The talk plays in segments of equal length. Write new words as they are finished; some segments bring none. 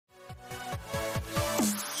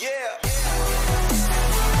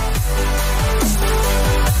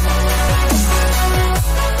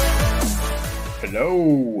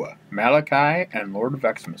Hello, Malachi and Lord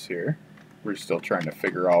Veximus here. We're still trying to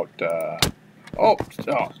figure out. Oh,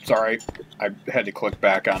 sorry, I had to click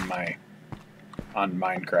back on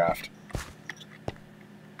Minecraft.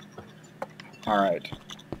 All right.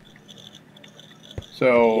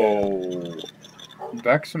 So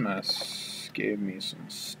Veximus gave me some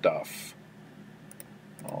stuff.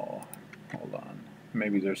 Oh, hold on.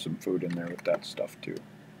 Maybe there's some food in there with that stuff too.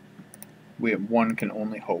 One can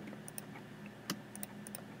only hope.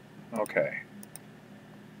 Okay.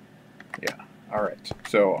 Yeah. Alright.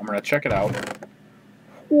 So I'm gonna check it out.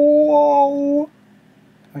 Whoa!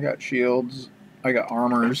 I got shields. I got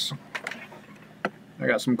armors. I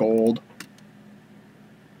got some gold.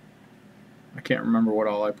 I can't remember what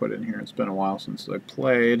all I put in here. It's been a while since I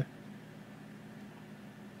played.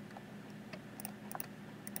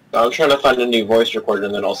 I'm trying to find a new voice recorder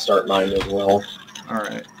and then I'll start mine as well.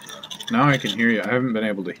 Alright. Now I can hear you. I haven't been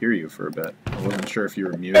able to hear you for a bit. I wasn't sure if you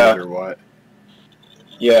were muted or what.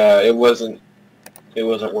 Yeah, it wasn't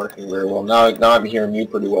working very well. Now I'm hearing you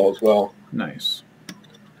pretty well as well. Nice.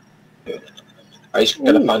 Yeah. I just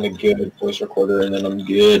gotta find a good voice recorder and then I'm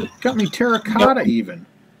good. Got me terracotta even.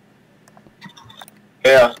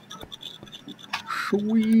 Yeah.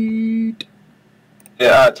 Sweet.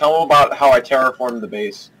 Yeah, tell them about how I terraformed the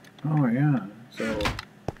base. Oh yeah. So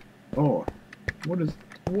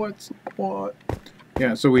what?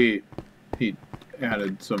 Yeah, so he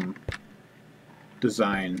added some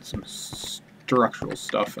design, some structural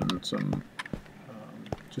stuff, and some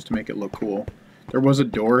just to make it look cool. There was a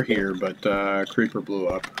door here, but creeper blew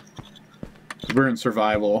up. So we're in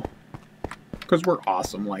survival because we're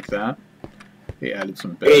awesome like that. He added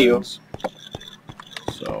some beds.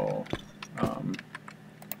 So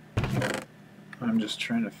I'm just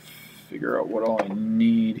trying to figure out what all I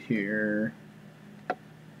need here.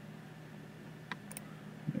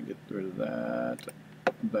 I'm gonna get rid of that.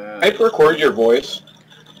 Skype record your voice.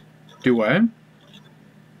 Do what?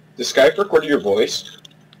 Does Skype record your voice?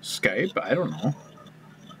 Skype? I don't know.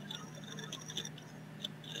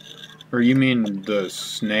 Or you mean the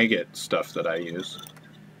Snagit stuff that I use?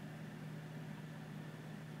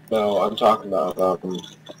 No, I'm talking about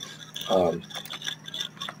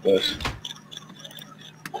this.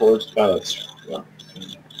 Chords. Yeah.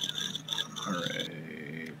 Alright.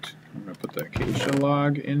 I'm gonna put the acacia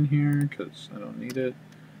log in here because I don't need it.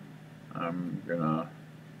 I'm gonna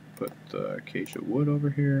put the acacia wood over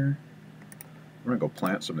here. I'm gonna go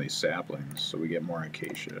plant some of these saplings so we get more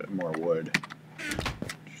acacia, more wood.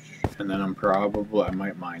 And then I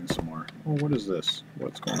might mine some more. Oh, what is this?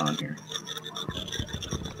 What's going on here?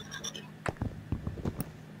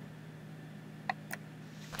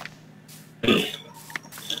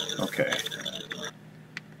 Okay.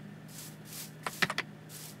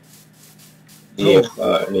 If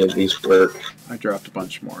any of these work. I dropped a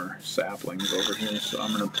bunch more saplings over here, so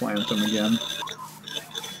I'm going to plant them again.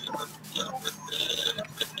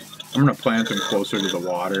 I'm going to plant them closer to the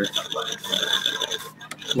water,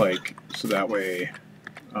 like, so that way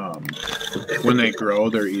when they grow,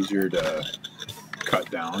 they're easier to cut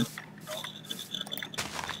down.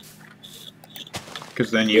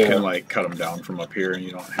 Because then you can, like, cut them down from up here and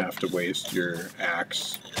you don't have to waste your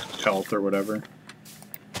axe health or whatever.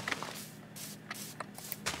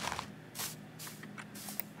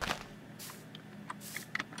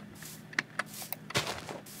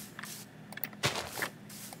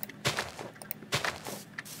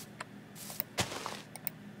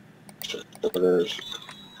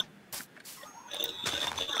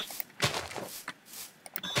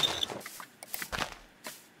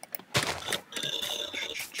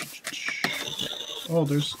 Oh,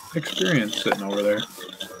 there's experience sitting over there.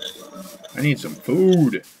 I need some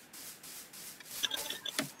food.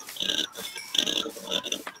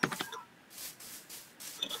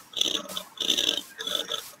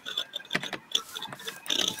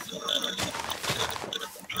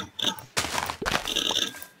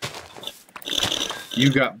 You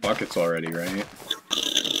got buckets already, right?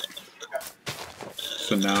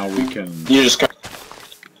 So now we can...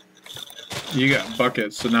 You got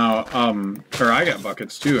buckets, so now, or I got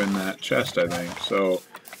buckets too in that chest, I think. So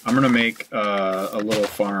I'm gonna make a little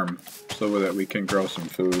farm so that we can grow some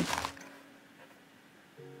food.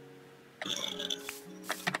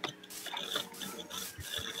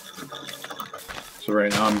 So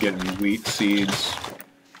right now I'm getting wheat seeds.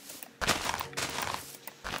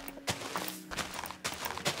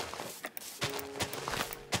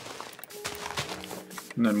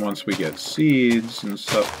 And then once we get seeds and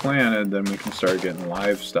stuff planted, then we can start getting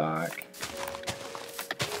livestock.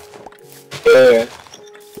 Yeah.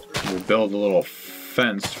 We'll build a little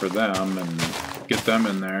fence for them and get them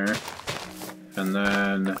in there. and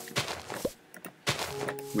then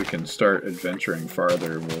we can start adventuring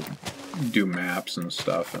farther. We'll do maps and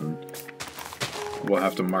stuff, and we'll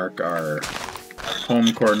have to mark our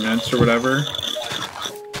home coordinates or whatever.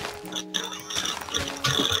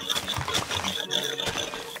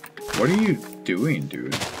 What are you doing,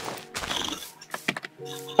 dude?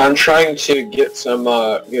 I'm trying to get some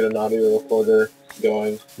get an audio recorder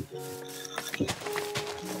going.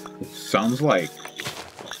 Sounds like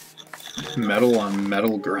metal on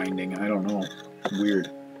metal grinding. I don't know. Weird.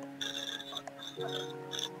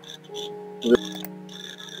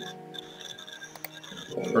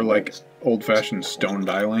 Or like old-fashioned stone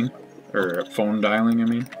dialing, or phone dialing, I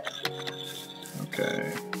mean.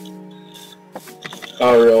 Okay.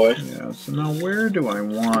 Oh, really? Yeah, so now where do I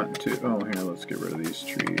want to... Oh, here, let's get rid of these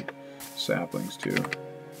tree saplings, too.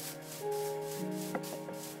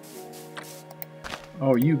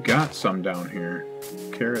 Oh, you got some down here.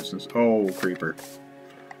 Carrots and... Oh, creeper.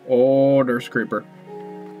 Oh, there's a creeper.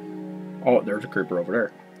 Oh, there's a creeper over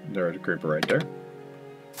there. There's a creeper right there.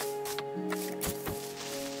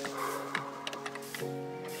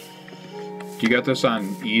 You got this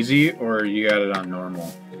on easy, or you got it on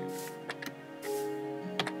normal?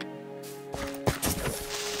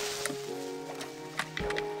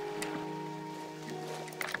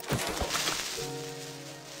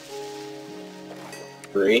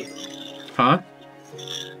 Free? Huh?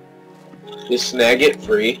 Is snag it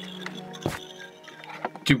free?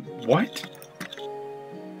 Do what?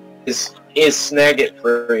 Is snag it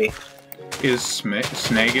free? Is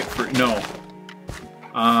snag it free? No.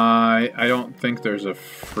 I don't think there's a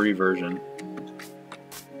free version.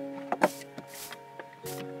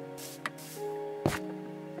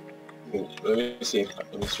 Let me see.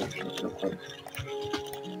 Let me search it real quick.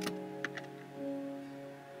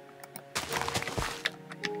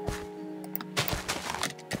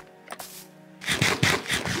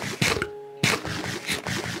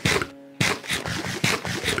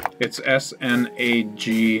 It's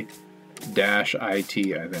SNAG-IT,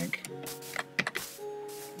 I think.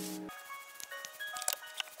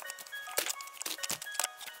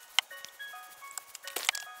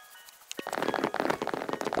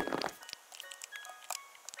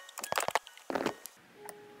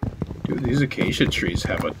 Dude, these acacia trees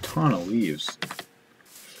have a ton of leaves.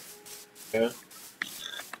 Yeah.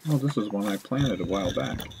 Oh, this is one I planted a while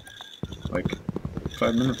back. Like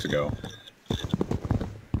 5 minutes ago.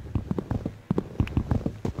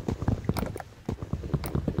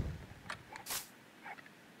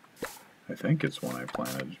 I think it's one I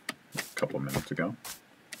planted a couple minutes ago.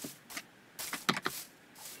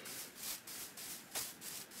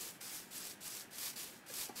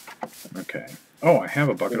 Okay. Oh, I have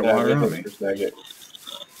a bucket of water on me.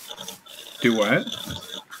 Do what?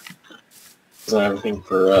 Is everything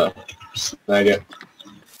for snag it?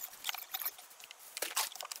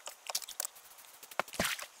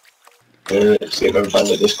 See if I can find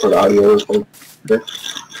the Discord audio recorder.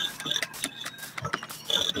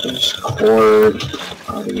 Discord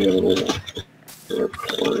audio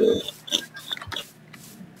recorder.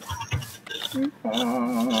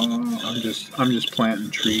 I'm just planting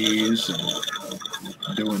trees and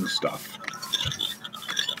doing stuff.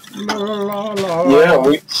 La, la, la. Yeah,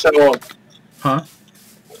 Huh?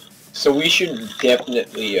 So we should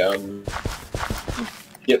definitely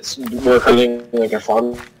get some work on like a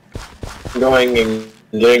farm going and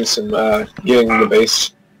getting some getting the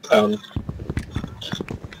base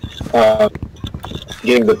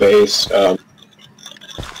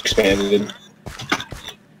expanded.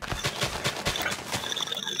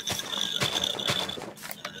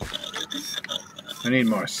 I need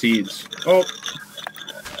more seeds. Oh!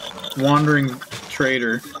 Wandering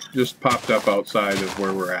trader just popped up outside of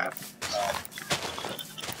where we're at.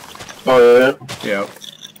 Oh, yeah? Yep.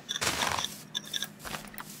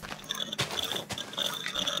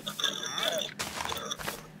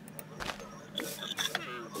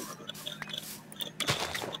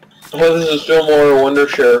 Oh, this is still more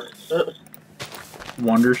Wondershare.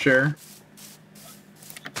 Wondershare?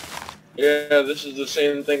 Yeah, this is the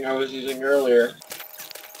same thing I was using earlier.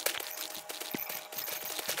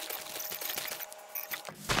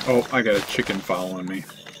 Oh, I got a chicken following me.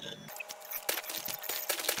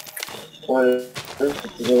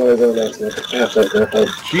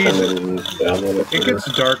 Jeez, it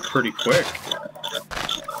gets dark pretty quick.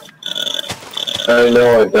 I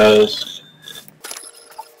know it does.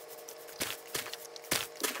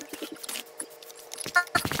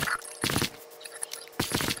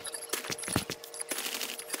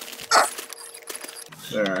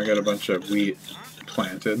 There, I got a bunch of wheat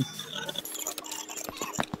planted.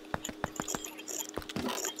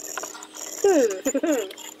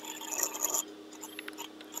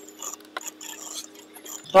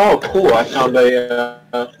 Oh, cool! I found a.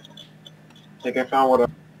 I think I found what.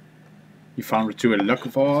 You found what you were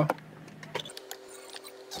looking for?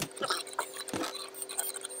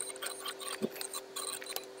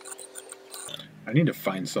 I need to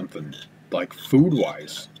find something, like,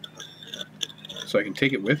 food-wise, so I can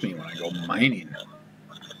take it with me when I go mining.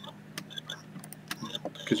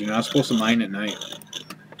 Because you're not supposed to mine at night.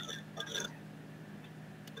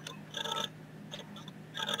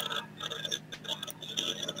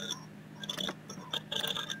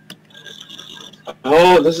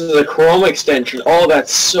 Oh, this is a Chrome extension. Oh,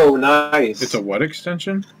 that's so nice. It's a what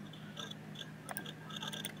extension?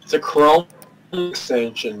 It's a Chrome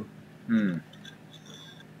extension. Hmm.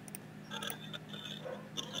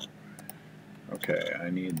 Okay, I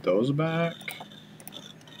need those back.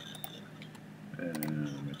 And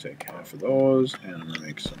I'm going to take half of those, and I'm going to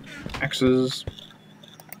make some X's.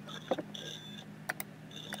 I'm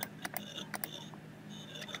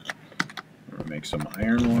going to make some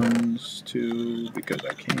iron ones, too, because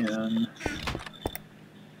I can.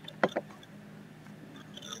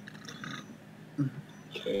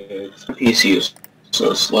 Okay, PC is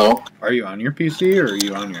so slow. Are you on your PC, or are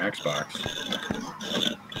you on your Xbox?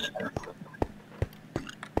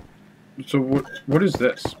 So what is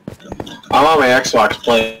this? I'm on my Xbox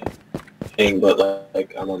playing, but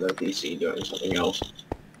like I'm on the PC doing something else.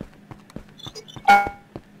 I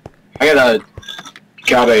got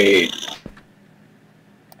a.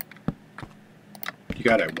 You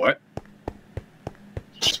got a what?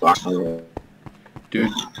 Xbox.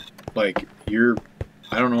 Dude, like,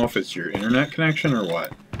 I don't know if it's your internet connection or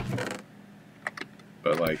what,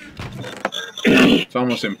 but like, it's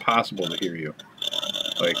almost impossible to hear you.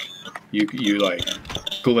 Like, you like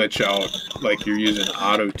glitch out like you're using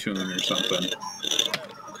auto-tune or something.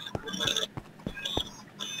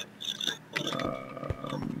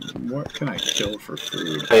 What can I kill for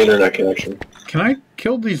food? Internet connection. Can I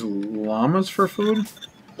kill these llamas for food?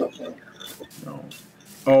 No.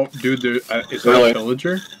 Oh, dude, is that Really? a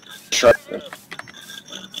pillager? Sure.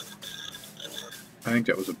 I think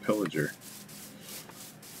that was a pillager.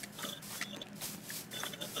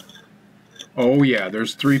 Oh yeah,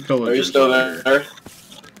 there's 3 pillagers. Are you still there?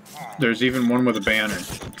 There's even one with a banner.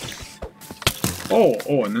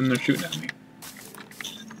 Oh, and then they're shooting at me.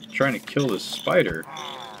 Trying to kill this spider.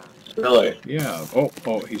 Really? Yeah.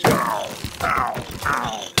 Oh, he's got.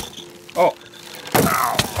 Oh.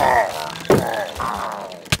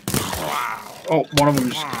 Oh, one of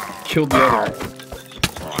them just killed the other.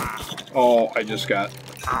 Oh, I just got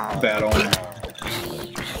bad omen.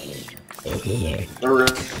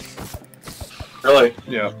 Really?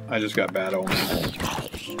 Yeah, I just got bad omen.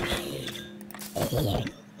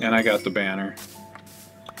 And I got the banner.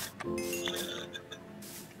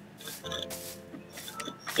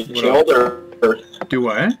 You killed her? Do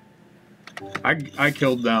I? I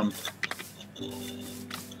killed them.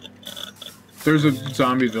 There's a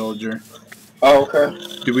zombie villager. Oh, okay.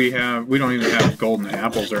 We don't even have golden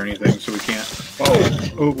apples or anything, so we can't.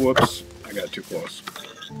 Oh, whoops. I got too close.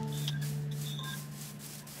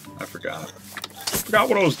 I forgot. Forgot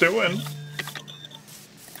what I was doing.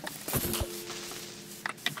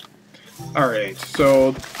 Alright,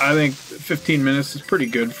 so I think 15 minutes is pretty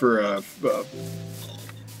good for a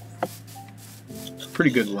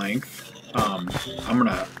pretty good length. I'm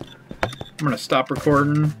gonna stop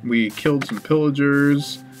recording. We killed some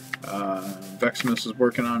pillagers. Veximus is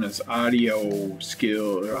working on his audio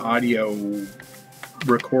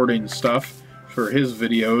recording stuff for his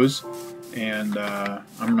videos, and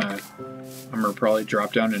I'm gonna probably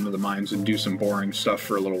drop down into the mines and do some boring stuff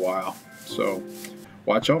for a little while. So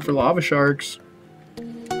watch out for lava sharks.